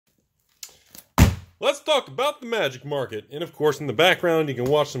let's talk about the Magic market. And of course, in the background, you can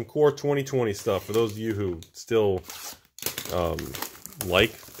watch some Core 2020 stuff for those of you who still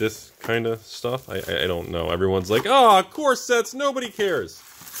like this kind of stuff. I don't know. Everyone's like, oh, Core sets, nobody cares.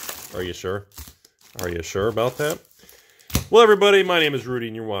 Are you sure? Are you sure about that? Well, everybody, my name is Rudy,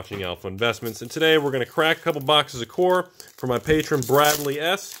 and you're watching Alpha Investments. And today, we're going to crack a couple boxes of Core for my patron, Bradley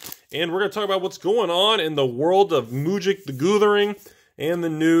S. And we're going to talk about what's going on in the world of Magic the Gathering and the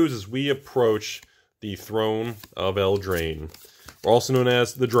news as we approach the throne of Eldraine, also known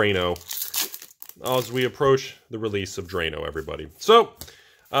as the Drano, as we approach the release of Drano, everybody. So,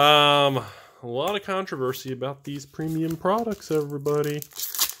 a lot of controversy about these premium products, everybody.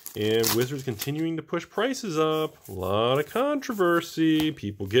 And Wizards continuing to push prices up. A lot of controversy.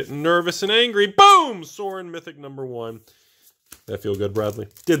 People getting nervous and angry. Boom! Sorin Mythic #1. That feel good, Bradley?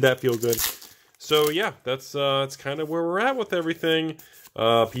 Did that feel good? So, yeah, that's kind of where we're at with everything.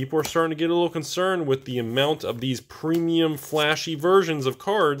 People are starting to get a little concerned with the amount of these premium, flashy versions of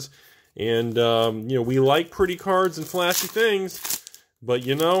cards. And, you know, we like pretty cards and flashy things. But,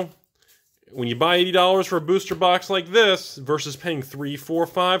 you know, when you buy $80 for a booster box like this versus paying $300,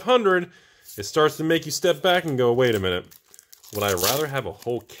 $400, $500, it starts to make you step back and go, wait a minute. Would I rather have a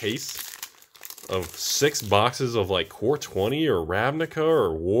whole case of 6 boxes of like Core 20 or Ravnica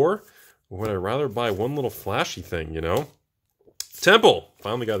or War? Or would I rather buy one little flashy thing, you know? Temple!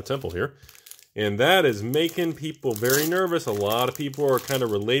 Finally got a Temple here. And that is making people very nervous. A lot of people are kind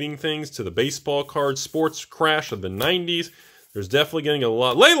of relating things to the baseball card sports crash of the 90s. There's definitely getting a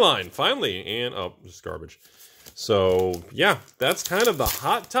lot. Leyline, finally, and oh, just garbage. So yeah, that's kind of the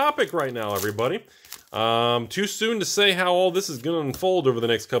hot topic right now, everybody. Too soon to say how all this is going to unfold over the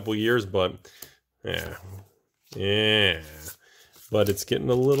next couple of years, but yeah. But it's getting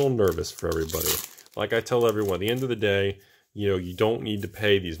a little nervous for everybody. Like I tell everyone, at the end of the day, you know, you don't need to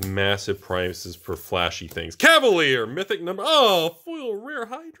pay these massive prices for flashy things. Cavalier, Mythic oh, foil rare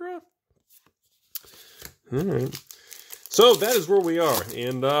Hydra. All right. So that is where we are,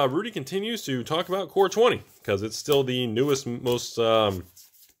 and Rudy continues to talk about Core 20, because it's still the newest, most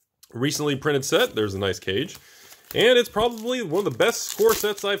recently printed set. There's a nice cage, and it's probably one of the best Core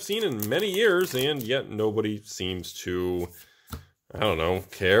sets I've seen in many years, and yet nobody seems to, I don't know,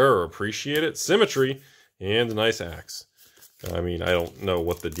 care or appreciate it. Symmetry, and a nice axe. I mean, I don't know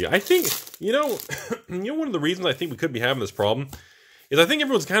what the deal. I think, you know, one of the reasons I think we could be having this problem is I think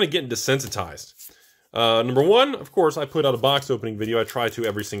everyone's kind of getting desensitized. Number one, of course, I put out a box opening video. I try to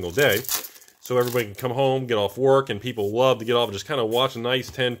every single day. So everybody can come home, get off work, and people love to get off and just kind of watch a nice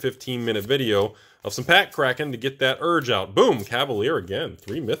 10, 15-minute video of some pack cracking to get that urge out. Boom! Cavalier again.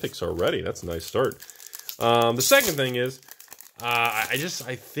 3 mythics already. That's a nice start. The second thing is, I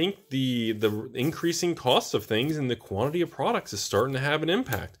think the increasing cost of things and the quantity of products is starting to have an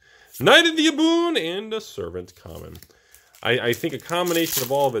impact. Knight of the Aboon and a Servant Common. I think a combination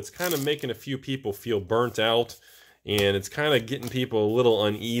of all of it's kind of making a few people feel burnt out, and it's kind of getting people a little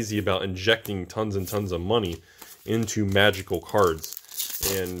uneasy about injecting tons and tons of money into magical cards.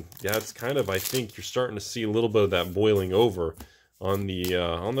 And yeah, it's kind of, I think you're starting to see a little bit of that boiling over on the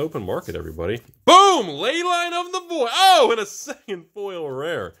open market, everybody. Boom! Leyline of the Void. Oh, and a second foil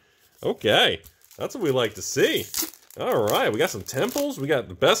rare. Okay, that's what we like to see. All right, we got some temples. We got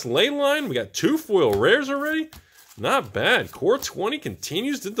the best Leyline. We got 2 foil rares already. Not bad. Core 20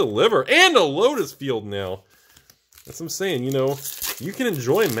 continues to deliver. And a Lotus Field now. That's what I'm saying. You know, you can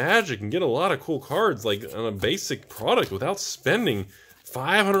enjoy Magic and get a lot of cool cards like on a basic product without spending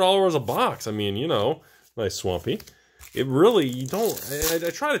 $500 a box. I mean, you know, nice Swampy. It really, you don't, I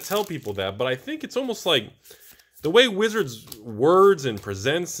try to tell people that, but I think it's almost like the way Wizards words and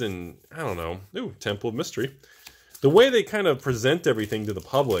presents and, I don't know, ooh, Temple of Mystery. The way they kind of present everything to the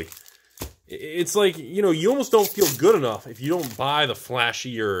public, it's like, you know, you almost don't feel good enough if you don't buy the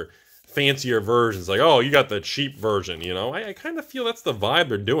flashier, fancier versions. Like, oh, you got the cheap version, you know? I kind of feel that's the vibe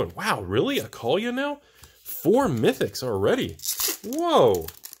they're doing. Wow, really? A Akalia now? 4 mythics already. Whoa.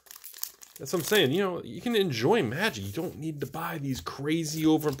 That's what I'm saying. You know, you can enjoy Magic. You don't need to buy these crazy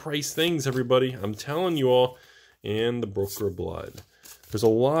overpriced things, everybody. I'm telling you all. And the Broker of Blood. There's a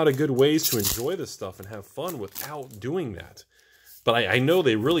lot of good ways to enjoy this stuff and have fun without doing that. But I know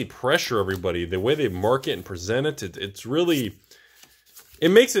they really pressure everybody. The way they market and present it, it's really, it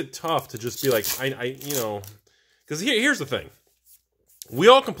makes it tough to just be like, you know, because here's the thing. We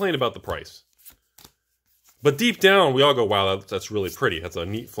all complain about the price. But deep down, we all go, wow, that's really pretty. That's a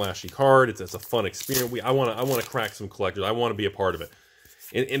neat, flashy card. It's a fun experience. I want to crack some collectors. I want to be a part of it.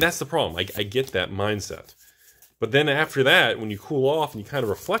 And that's the problem. I get that mindset. But then after that, when you cool off and you kind of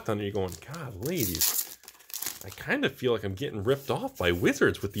reflect on it, you're going, God, ladies, I kind of feel like I'm getting ripped off by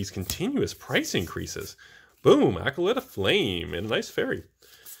Wizards with these continuous price increases. Boom, Acolyte of Flame, and a nice fairy.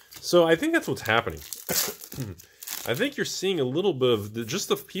 So I think that's what's happening. I think you're seeing a little bit of just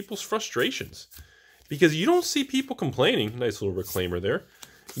the people's frustrations. Because you don't see people complaining. Nice little reclaimer there.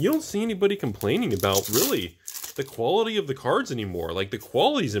 You don't see anybody complaining about, really, the quality of the cards anymore. Like, the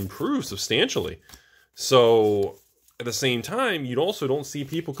quality's improved substantially. So, at the same time, you also don't see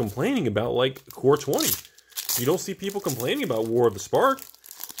people complaining about, like, Core 20. You don't see people complaining about War of the Spark.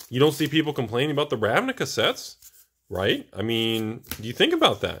 You don't see people complaining about the Ravnica sets, right? I mean, do you think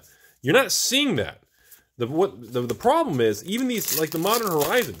about that? You're not seeing that. The problem is, even these, like the Modern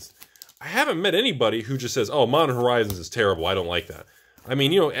Horizons, I haven't met anybody who just says, oh, Modern Horizons is terrible, I don't like that. I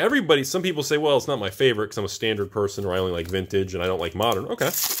mean, you know, everybody, some people say, well, it's not my favorite because I'm a standard person or I only like vintage and I don't like modern. Okay,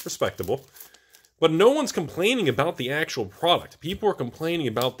 respectable. But no one's complaining about the actual product. People are complaining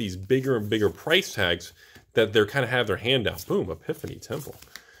about these bigger and bigger price tags that they're kind of have their hand out. Boom, Epiphany Temple.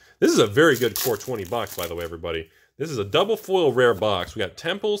 This is a very good Core 20 box, by the way, everybody. This is a double foil rare box. We got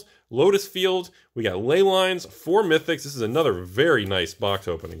Temples, Lotus Field, we got Ley Lines, 4 Mythics. This is another very nice box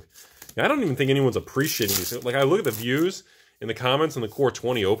opening. Now, I don't even think anyone's appreciating these. Like, I look at the views in the comments on the Core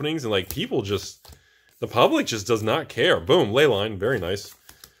 20 openings, and like people just, the public just does not care. Boom, Ley Line, very nice.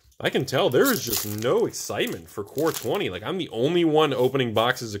 I can tell there is just no excitement for Core 20. Like, I'm the only one opening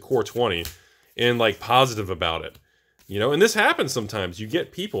boxes of Core 20 and like positive about it. You know, and this happens sometimes. You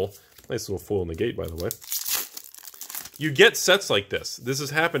get people, nice little foil in the gate, by the way. You get sets like this. This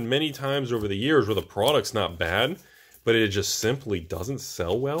has happened many times over the years where the product's not bad, but it just simply doesn't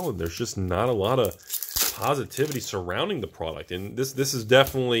sell well, and there's just not a lot of positivity surrounding the product. And this is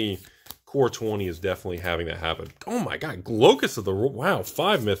definitely, Core 20 is definitely having that happen. Oh my god, Locust of the, wow,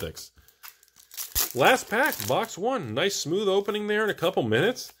 5 Mythics. Last pack, box 1. Nice smooth opening there in a couple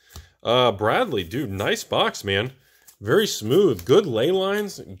minutes. Bradley, dude, nice box, man. Very smooth. Good ley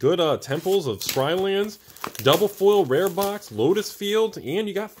lines, good temples of Scrylands, double foil rare box, Lotus Field, and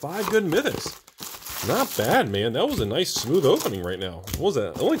you got 5 good Mythics. Not bad, man. That was a nice smooth opening right now. What was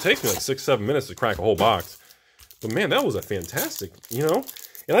that? It only takes me like 6-7 minutes to crack a whole box. But man, that was a fantastic, you know?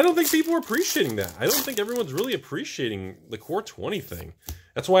 And I don't think people are appreciating that. I don't think everyone's really appreciating the Core 20 thing.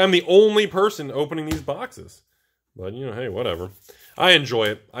 That's why I'm the only person opening these boxes. But, you know, hey, whatever. I enjoy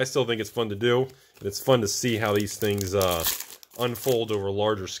it. I still think it's fun to do. And it's fun to see how these things unfold over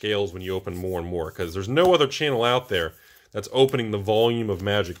larger scales when you open more and more. Because there's no other channel out there that's opening the volume of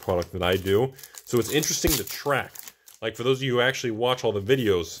Magic product that I do. So it's interesting to track. Like, for those of you who actually watch all the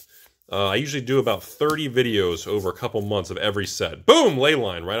videos, I usually do about 30 videos over a couple months of every set. Boom! Ley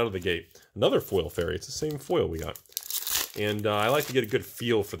Line right out of the gate. Another foil fairy. It's the same foil we got. And I like to get a good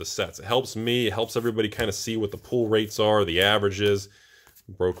feel for the sets. It helps me. It helps everybody kind of see what the pull rates are, the averages.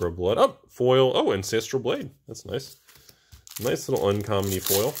 Broker of Blood. Oh, foil. Oh, Ancestral Blade. That's nice. Nice little uncommon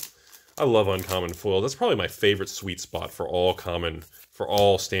foil. I love uncommon foil. That's probably my favorite sweet spot for all common, for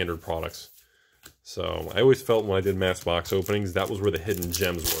all standard products. So I always felt when I did mass box openings, that was where the hidden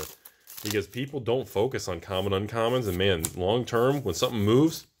gems were. Because people don't focus on common uncommons, and man, long term, when something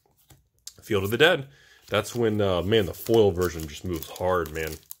moves, Field of the Dead, that's when, man, the foil version just moves hard,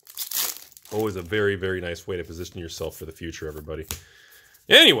 man. Always a very, very nice way to position yourself for the future, everybody.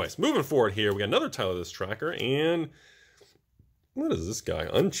 Anyways, moving forward here, we got another title of this tracker, and what is this guy?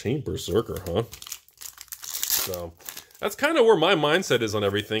 Unchained Berserker, huh? So that's kind of where my mindset is on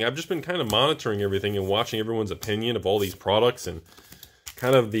everything. I've just been kind of monitoring everything and watching everyone's opinion of all these products and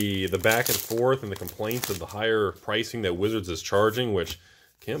kind of the back and forth and the complaints of the higher pricing that Wizards is charging, which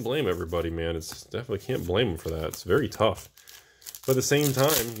can't blame everybody, man. It's definitely can't blame them for that. It's very tough. But at the same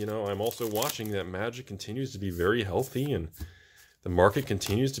time, you know, I'm also watching that Magic continues to be very healthy and the market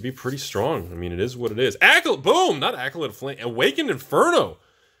continues to be pretty strong. I mean, it is what it is. Boom! Not Acolyte of Flame. Awakened Inferno.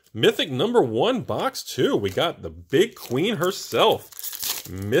 Mythic #1, box 2. We got the big queen herself.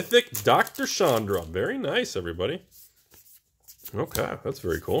 Mythic Dr. Chandra. Very nice, everybody. Okay, that's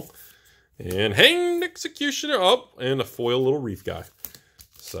very cool. And Hanged Executioner. Oh, and a foil little reef guy.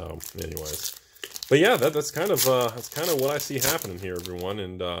 So, anyways. But yeah, that's kind of what I see happening here, everyone.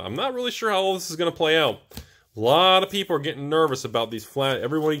 And I'm not really sure how all this is going to play out. A lot of people are getting nervous about these flat.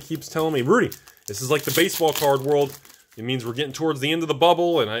 Everybody keeps telling me, Rudy, this is like the baseball card world. It means we're getting towards the end of the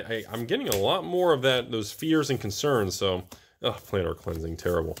bubble, and I'm getting a lot more of those fears and concerns. So, planar cleansing,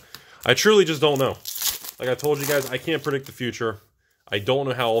 terrible. I truly just don't know. Like I told you guys, I can't predict the future. I don't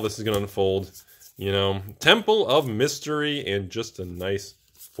know how all this is going to unfold. You know, Temple of Mystery and just a nice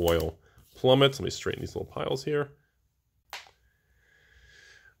foil. Plummets. Let me straighten these little piles here.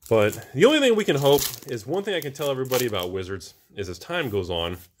 But the only thing we can hope is one thing I can tell everybody about Wizards is as time goes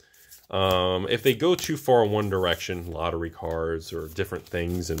on, If they go too far in one direction, lottery cards or different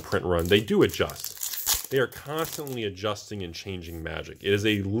things in print run, they do adjust. They are constantly adjusting and changing Magic. It is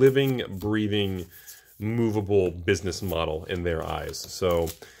a living, breathing, movable business model in their eyes. So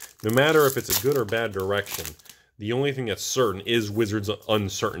no matter if it's a good or bad direction, the only thing that's certain is Wizards'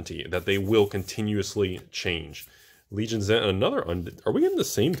 uncertainty, that they will continuously change. Legion's Zen, another... Are we getting the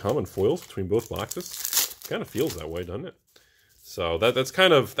same common foils between both boxes? Kind of feels that way, doesn't it? So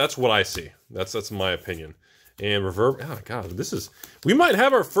that's what I see. That's my opinion. And Reverb... Oh, God, this is... We might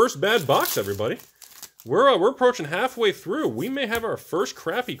have our first bad box, everybody. We're approaching halfway through. We may have our first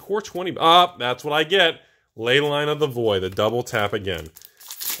crappy Core 20... Ah, that's what I get. Leyline of the Void, the double tap again.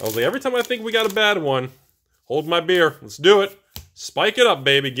 I was like, every time I think we got a bad one, hold my beer. Let's do it. Spike it up,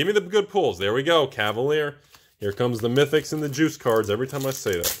 baby. Give me the good pulls. There we go. Cavalier. Here comes the Mythics and the Juice cards every time I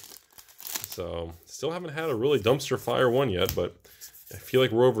say that. So, still haven't had a really dumpster fire one yet, but I feel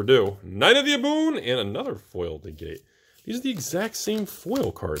like we're overdue. Knight of the Aboon and another foil negate. These are the exact same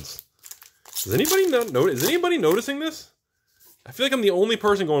foil cards. Does anybody is anybody noticing this? I feel like I'm the only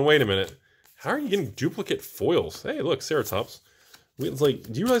person going, wait a minute. How are you getting duplicate foils? Hey, look, Ceratops. It's like,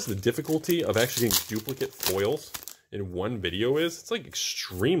 do you realize the difficulty of actually getting duplicate foils in one video is? It's like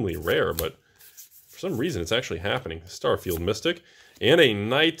extremely rare, but for some reason it's actually happening. Starfield Mystic and a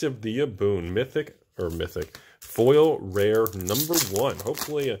Knight of the Aboon. Mythic foil rare number 1.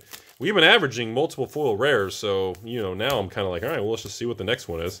 Hopefully, we've been averaging multiple foil rares, so, you know, now I'm kind of like, all right, well, let's just see what the next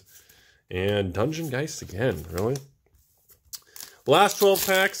one is. And Dungeon Geist again, really? Last 12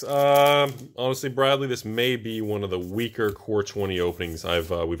 packs, honestly, Bradley, this may be one of the weaker Core 20 openings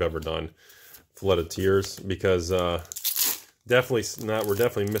we've ever done. Flood of Tears, because we're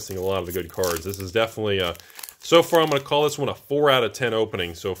definitely missing a lot of the good cards. This is definitely, so far I'm going to call this one a 4 out of 10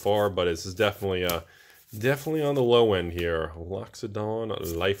 opening so far, but this is definitely on the low end here.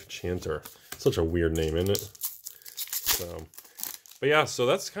 Loxodon Life Chanter. Such a weird name, isn't it? So... But yeah, so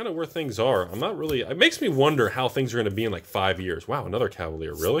that's kind of where things are. I'm not really... It makes me wonder how things are going to be in like 5 years. Wow, another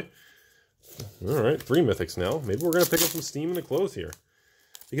Cavalier. Really? All right, 3 Mythics now. Maybe we're going to pick up some steam in the close here.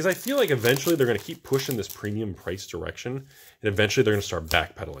 Because I feel like eventually they're going to keep pushing this premium price direction. And eventually they're going to start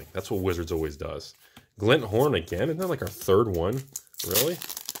backpedaling. That's what Wizards always does. Glint Horn again? Isn't that like our 3rd one? Really?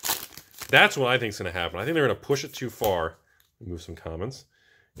 That's what I think is going to happen. I think they're going to push it too far. Move some comments.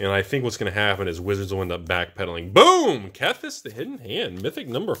 And I think what's going to happen is Wizards will end up backpedaling. Boom! Kethis, the Hidden Hand. Mythic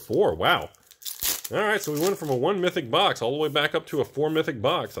number 4. Wow. Alright, so we went from a 1 Mythic box all the way back up to a 4 Mythic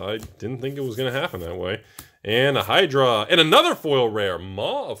box. I didn't think it was going to happen that way. And a Hydra. And another foil rare.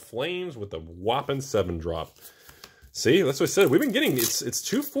 Maw of Flames with a whopping 7-drop. See, that's what I said. We've been getting... It's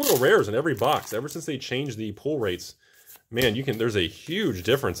 2 foil rares in every box. Ever since they changed the pull rates. Man, there's a huge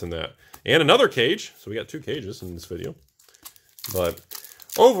difference in that. And another cage. So we got 2 cages in this video. But...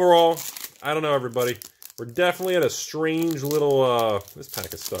 overall, I don't know, everybody. We're definitely at a strange little, this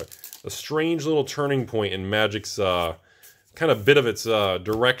pack is stuck. A strange little turning point in Magic's, kind of bit of its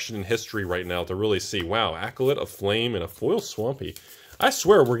direction in history right now to really see. Wow, Acolyte of Flame and a foil Swampy. I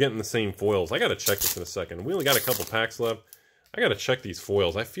swear we're getting the same foils. I gotta check this in a second. We only got a couple packs left. I gotta check these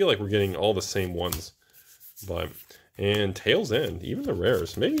foils. I feel like we're getting all the same ones. And Tail's End, even the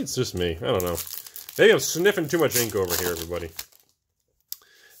rares. Maybe it's just me. I don't know. Maybe I'm sniffing too much ink over here, everybody.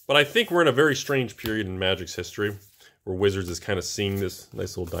 But I think we're in a very strange period in Magic's history where Wizards is kind of seeing this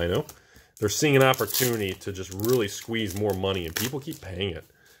nice little dino. They're seeing an opportunity to just really squeeze more money, and people keep paying it.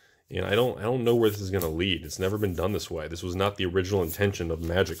 And I don't know where this is going to lead. It's never been done this way. This was not the original intention of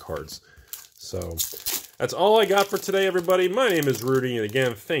Magic cards. So that's all I got for today, everybody. My name is Rudy, and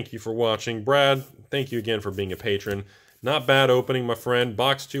again, thank you for watching. Brad, thank you again for being a patron. Not bad opening, my friend.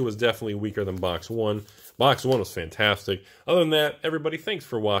 Box 2 was definitely weaker than Box 1. Box 1 was fantastic. Other than that, everybody, thanks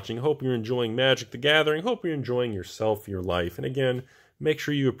for watching. Hope you're enjoying Magic the Gathering. Hope you're enjoying yourself, your life. And again, make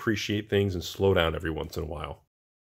sure you appreciate things and slow down every once in a while.